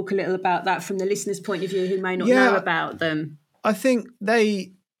want to talk a little about that from the listener's point of view who may not know Yeah, about them. I think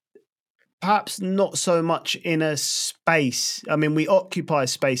they perhaps not so much in a space. I mean, we occupy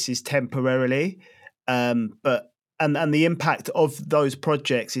spaces temporarily, but and the impact of those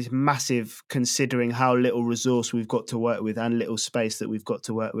projects is massive considering how little resource we've got to work with and little space that we've got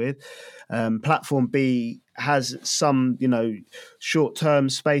to work with. Platform B has some, short-term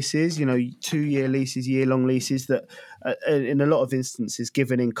spaces, 2-year leases, year-long leases that, in a lot of instances,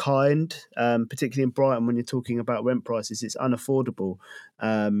 given in kind. Particularly in Brighton, when you're talking about rent prices, it's unaffordable.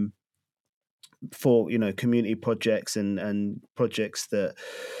 For community projects and projects that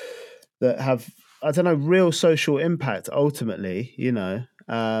have, I don't know, real social impact ultimately.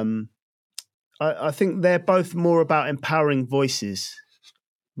 I think they're both more about empowering voices,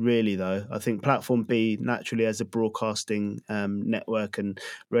 really, though. I think Platform B, naturally, as a broadcasting network and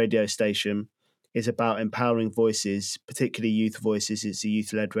radio station, is about empowering voices, particularly youth voices. It's a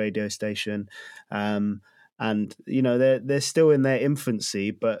youth-led radio station, and they're still in their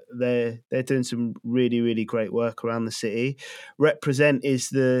infancy, but they're doing some really, really great work around the city. Represent is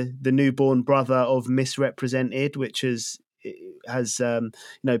the newborn brother of Misrepresented, which has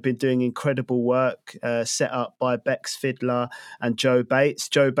been doing incredible work, set up by Bex Fiddler and Joe Bates.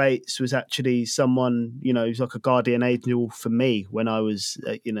 Joe Bates was actually someone, who's like a guardian angel for me when I was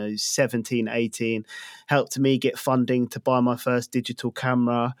 17, 18, helped me get funding to buy my first digital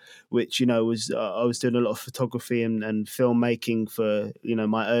camera, which was I was doing a lot of photography and filmmaking for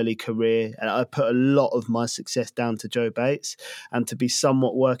my early career, and I put a lot of my success down to Joe Bates, and to be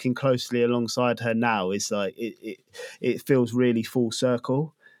somewhat working closely alongside her now is like it feels really full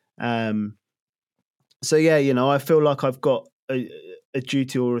circle. So yeah, I feel like I've got a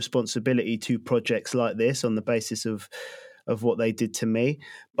duty or responsibility to projects like this on the basis of what they did to me.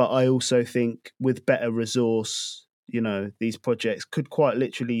 But I also think with better resource, these projects could quite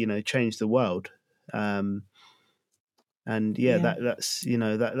literally, change the world. And yeah, Yeah.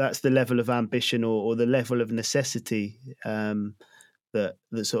 that's the level of ambition or the level of necessity that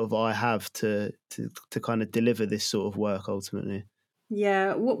sort of I have to kind of deliver this sort of work ultimately.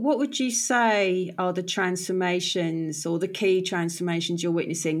 Yeah. What would you say are the transformations or the key transformations you're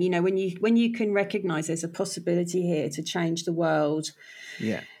witnessing? When you can recognise there's a possibility here to change the world,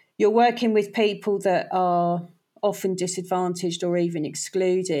 Yeah. you're working with people that are often disadvantaged or even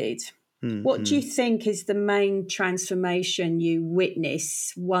excluded. What do you think is the main transformation you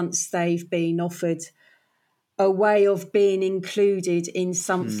witness once they've been offered a way of being included in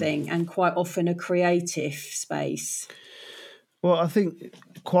something, and quite often a creative space? Well, I think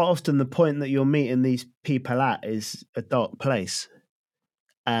quite often the point that you're meeting these people at is a dark place.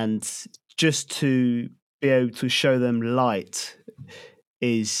 And just to be able to show them light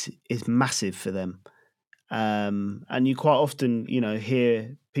is massive for them. And you quite often,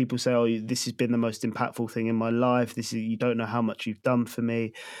 hear people say, "Oh, this has been the most impactful thing in my life. You don't know how much you've done for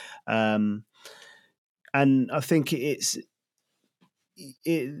me." And I think it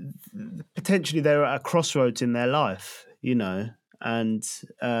potentially they're at a crossroads in their life, and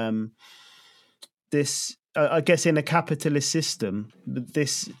this, I guess, in a capitalist system, I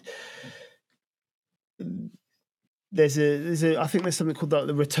think there's something called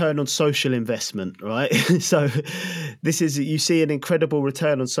the return on social investment, right? So you see an incredible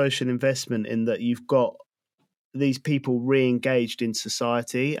return on social investment in that you've got these people re-engaged in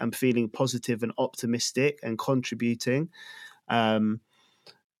society and feeling positive and optimistic and contributing.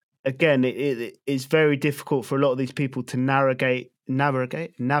 Again, it is very difficult for a lot of these people to navigate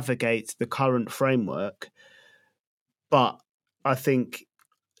the current framework. But I think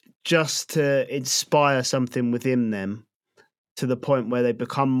just to inspire something within them to the point where they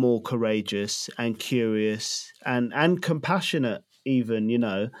become more courageous and curious and compassionate, even,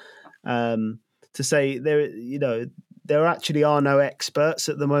 to say there actually are no experts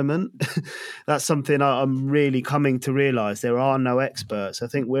at the moment. That's something I'm really coming to realize. There are no experts. I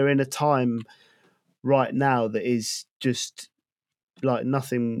think we're in a time right now that is just like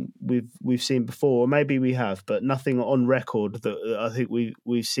nothing we've seen before, or maybe we have, but nothing on record that I think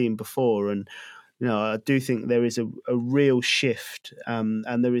we've seen before. And I do think there is a real shift,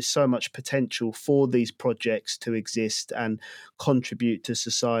 and there is so much potential for these projects to exist and contribute to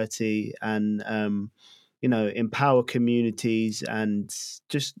society and empower communities and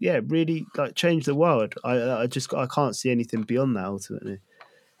just really like change the world. I can't see anything beyond that ultimately.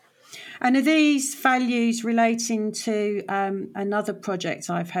 And are these values relating to another project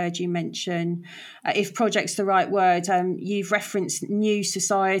I've heard you mention? If project's the right word, you've referenced New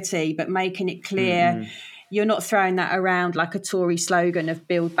Society, but making it clear you're not throwing that around like a Tory slogan of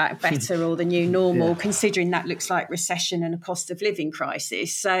Build Back Better or the new normal, considering that looks like recession and a cost of living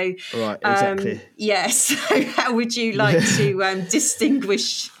crisis. So, right, exactly. Yes. So how would you like to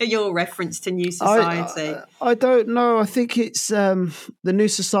distinguish your reference to New Society? I don't know. I think it's the New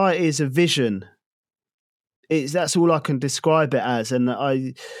Society is a vision. That's all I can describe it as, and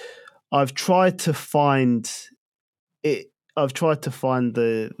I've tried to find it. I've tried to find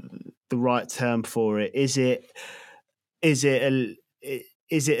the right term for it. Is it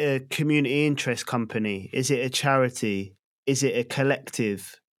a community interest company? Is it a charity? Is it a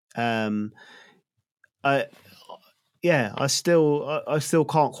collective? I still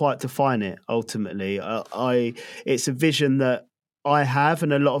can't quite define it. Ultimately, it's a vision that I have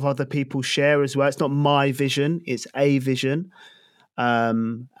and a lot of other people share as well. It's not my vision; it's a vision.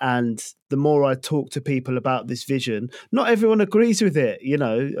 And the more I talk to people about this vision, not everyone agrees with it. You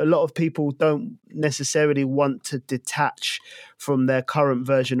know, a lot of people don't necessarily want to detach from their current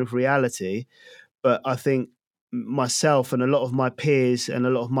version of reality. But I think myself and a lot of my peers and a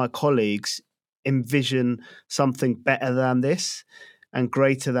lot of my colleagues envision something better than this and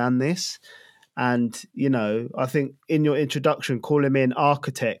greater than this. And, you know, I think in your introduction, calling me an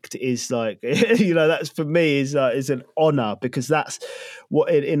architect is like, you know, that's for me is an honor, because that's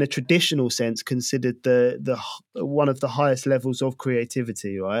what in a traditional sense considered the one of the highest levels of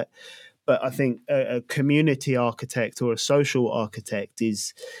creativity, right? But I think a community architect or a social architect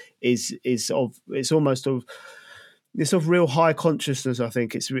is of it's almost of it's of real high consciousness. I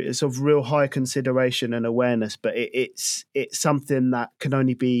think it's of real high consideration and awareness, but it's something that can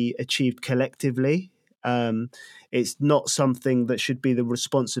only be achieved collectively. It's not something that should be the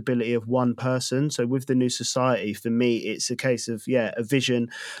responsibility of one person. So with the new society, for me, it's a case of a vision,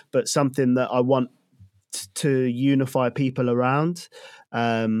 but something that I want to unify people around,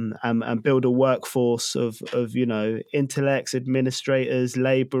 and build a workforce of intellects, administrators,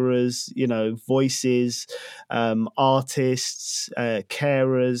 laborers, voices, artists,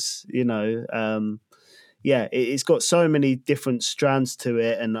 carers, it's got so many different strands to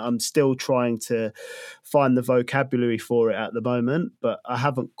it, and I'm still trying to find the vocabulary for it at the moment, but I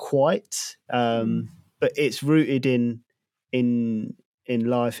haven't quite. But it's rooted in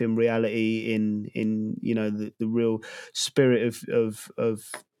life, in reality, in the real spirit of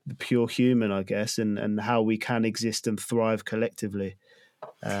the pure human, I guess, and how we can exist and thrive collectively.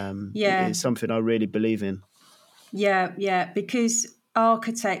 It's something I really believe in. Yeah, because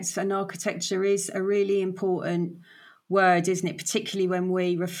architects and architecture is a really important word, isn't it? Particularly when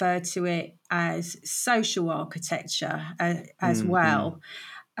we refer to it as social architecture as well.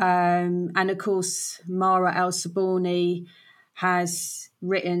 And of course, Mara El-Saborni has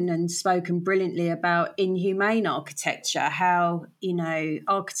written and spoken brilliantly about inhumane architecture, how,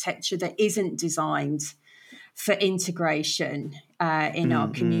 architecture that isn't designed for integration in our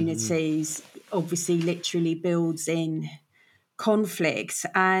communities obviously literally builds in conflict.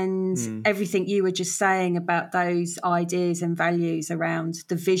 And everything you were just saying about those ideas and values around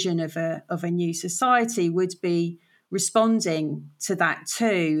the vision of a new society would be responding to that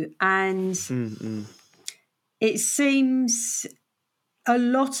too. And it seems a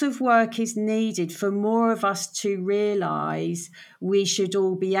lot of work is needed for more of us to realise we should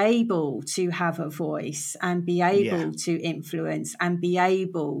all be able to have a voice and be able to influence and be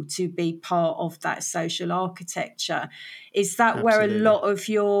able to be part of that social architecture. Is that Absolutely. where a lot of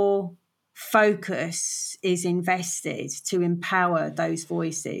your focus is invested, to empower those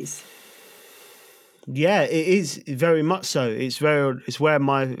voices? Yeah, it is very much so. It's where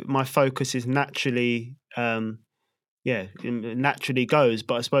my focus is naturally naturally goes,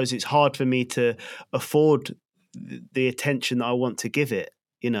 but I suppose it's hard for me to afford the attention that I want to give it,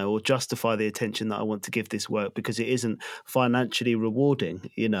 or justify the attention that I want to give this work, because it isn't financially rewarding,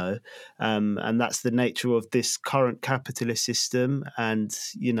 and that's the nature of this current capitalist system. And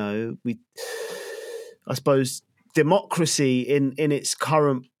I suppose democracy in its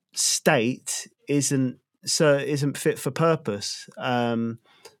current state isn't fit for purpose.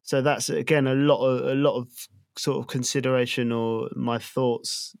 So that's again a lot of sort of consideration, or my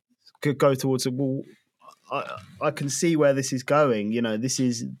thoughts could go towards it. Well, I can see where this is going. This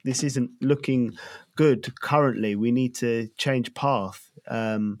isn't looking good currently. We need to change path.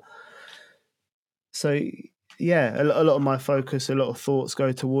 So yeah, a lot of my focus, a lot of thoughts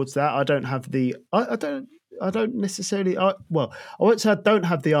go towards that. I don't have the I don't necessarily I won't say I don't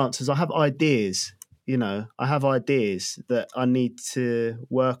have the answers. I have ideas. I have ideas that I need to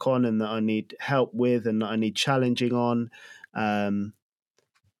work on, and that I need help with, and that I need challenging on.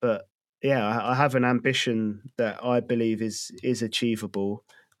 But yeah, I have an ambition that I believe is achievable.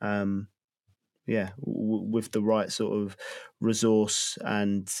 With the right sort of resource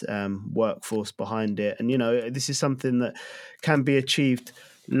and workforce behind it. And, this is something that can be achieved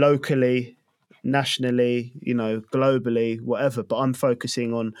locally, nationally, globally, whatever. But I'm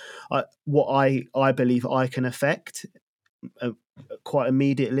focusing on what I believe I can affect quite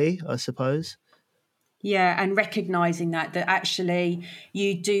immediately, I suppose. Yeah, and recognising that actually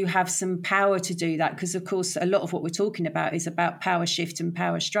you do have some power to do that, because, of course, a lot of what we're talking about is about power shift and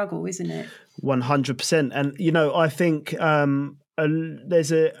power struggle, isn't it? 100%. And, I think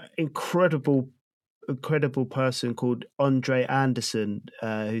there's an incredible person called Andre Anderson,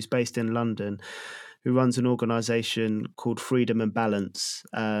 who's based in London, who runs an organisation called Freedom and Balance.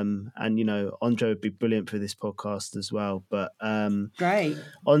 And, Andre would be brilliant for this podcast as well. But Great.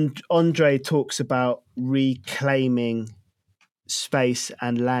 Andre talks about reclaiming space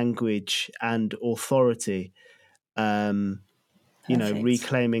and language and authority. Perfect.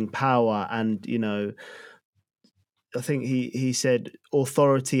 Reclaiming power. And, I think he said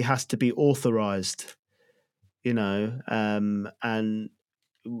authority has to be authorized, and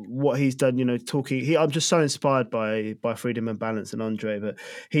what he's done, I'm just so inspired by Freedom and Balance and Andre, but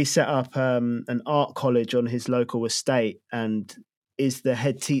he set up an art college on his local estate and is the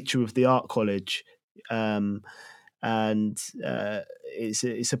head teacher of the art college. And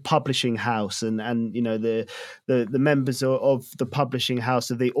it's a publishing house, and the members of the publishing house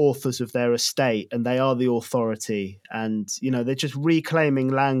are the authors of their estate, and they are the authority, and they're just reclaiming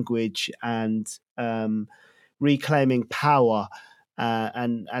language and reclaiming power,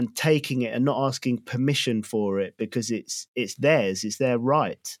 and taking it and not asking permission for it, because it's theirs, it's their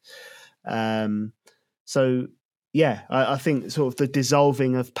right. So yeah, I think sort of the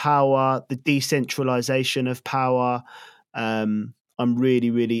dissolving of power, the decentralization of power, I'm really,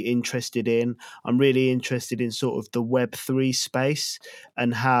 really interested in. I'm really interested in sort of the Web3 space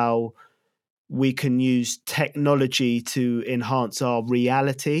and how we can use technology to enhance our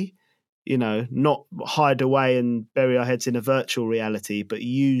reality, not hide away and bury our heads in a virtual reality, but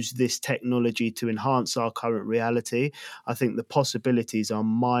use this technology to enhance our current reality. I think the possibilities are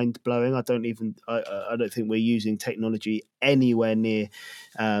mind blowing. I don't think we're using technology anywhere near,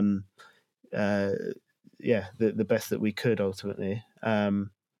 the best that we could ultimately.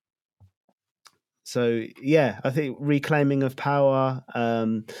 So yeah, I think reclaiming of power,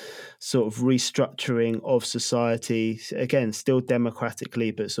 sort of restructuring of society, again, still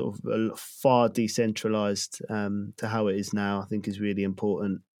democratically, but sort of far decentralized to how it is now, I think is really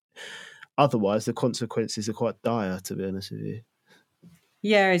important. Otherwise, the consequences are quite dire, to be honest with you.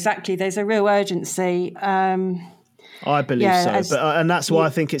 Yeah, exactly. There's a real urgency. I believe so, and that's why I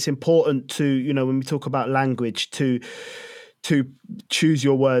think it's important to, when we talk about language, to choose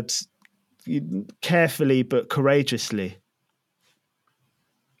your words carefully but courageously.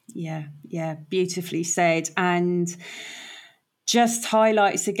 Yeah, beautifully said. And just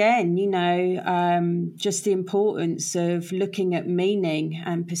highlights again, just the importance of looking at meaning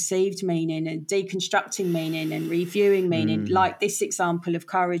and perceived meaning and deconstructing meaning and reviewing meaning, like this example of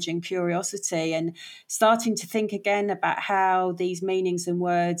courage and curiosity, and starting to think again about how these meanings and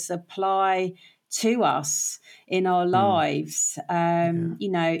words apply to us in our lives.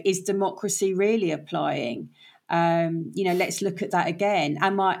 Is democracy really applying? Let's look at that again.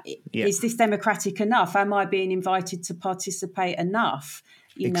 Is this democratic enough? Am I being invited to participate enough?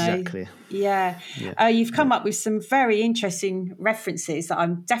 Exactly. You've come up with some very interesting references that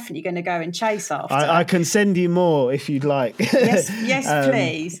I'm definitely going to go and chase after. I can send you more if you'd like. Yes,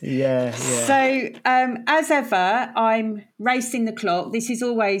 please. Yeah. So, as ever, I'm racing the clock. This is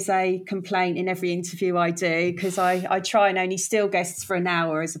always a complaint in every interview I do, because I try and only steal guests for an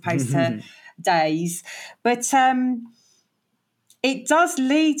hour as opposed to days. But it does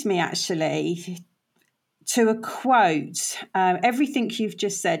lead me actually to a quote. Everything you've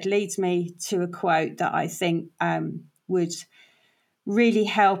just said leads me to a quote that I think would really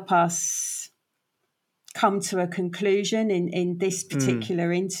help us come to a conclusion in this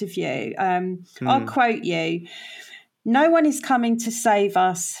particular interview. I'll quote you. "No one is coming to save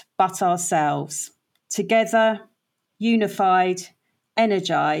us but ourselves. Together, unified,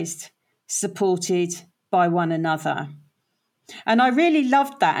 energized, supported by one another." And I really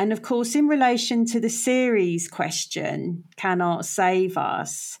loved that. And of course, in relation to the series question, "Can art save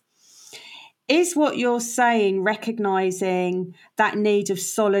us?" is what you're saying recognizing that need of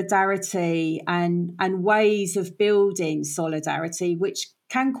solidarity and ways of building solidarity, which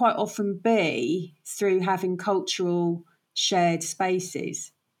can quite often be through having cultural shared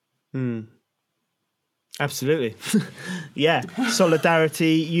spaces? Absolutely. Yeah.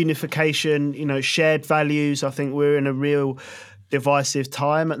 Solidarity, unification, shared values. I think we're in a real divisive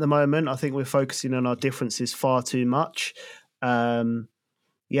time at the moment. I think we're focusing on our differences far too much.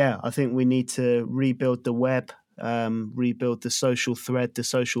 I think we need to rebuild the web, rebuild the social thread, the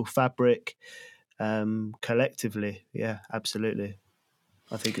social fabric, collectively. Yeah, absolutely.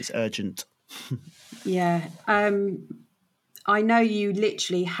 I think it's urgent. Yeah. I know you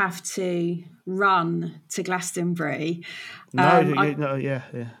literally have to run to Glastonbury. I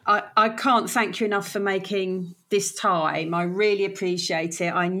can't thank you enough for making this time. I really appreciate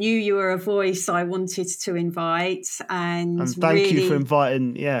it. I knew you were a voice I wanted to invite, and thank you for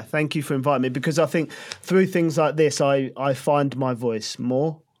inviting. Yeah, thank you for inviting me, because I think through things like this, I find my voice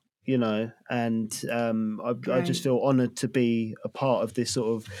more. And I just feel honoured to be a part of this sort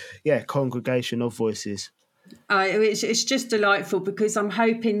of congregation of voices. It's just delightful, because I'm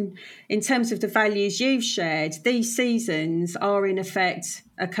hoping, in terms of the values you've shared, these seasons are in effect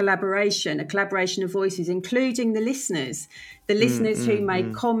a collaboration of voices, including the listeners who may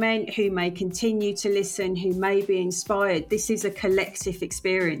comment, who may continue to listen, who may be inspired. This is a collective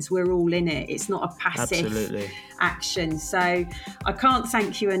experience. We're all in it. It's not a passive action. So I can't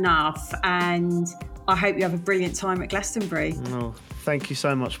thank you enough, and I hope you have a brilliant time at Glastonbury. Oh, thank you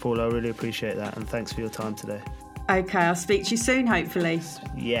so much, Paula. I really appreciate that, and thanks for your time today. Okay, I'll speak to you soon, hopefully.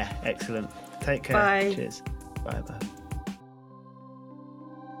 Yeah, excellent. Take care. Bye. Cheers. Bye.